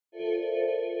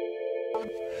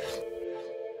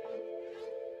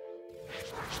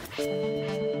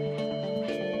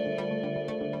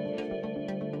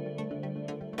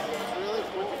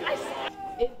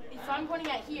If I'm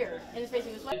pointing at here and it's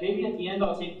facing this way. Maybe at the end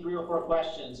I'll take 3 or 4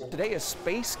 questions. Today is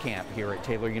space camp here at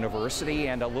Taylor University,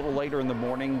 and a little later in the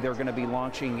morning they're going to be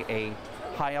launching a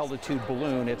high altitude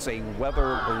balloon. It's a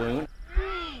weather balloon. 3,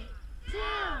 2,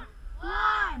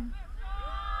 1.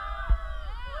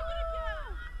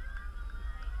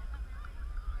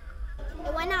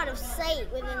 It went out of sight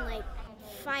within like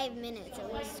 5 minutes.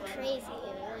 It was crazy.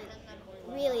 It went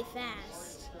really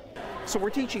fast. So we're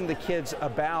teaching the kids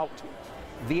about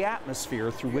the atmosphere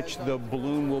through which the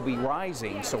balloon will be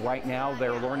rising. So right now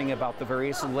they're learning about the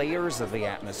various layers of the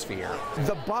atmosphere.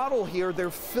 The bottle here,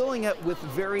 they're filling it with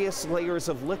various layers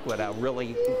of liquid, a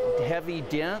really heavy,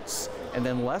 dense, and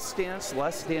then less dense,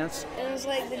 less dense. It was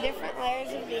like the different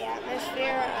layers of the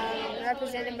atmosphere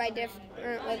represented by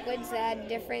different liquids that had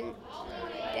different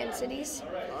densities.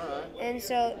 And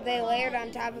so they layered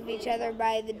on top of each other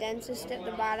by the densest at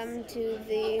the bottom to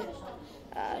the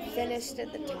thinnest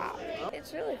at the top.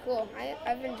 It's really cool.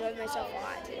 I've enjoyed myself a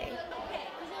lot today.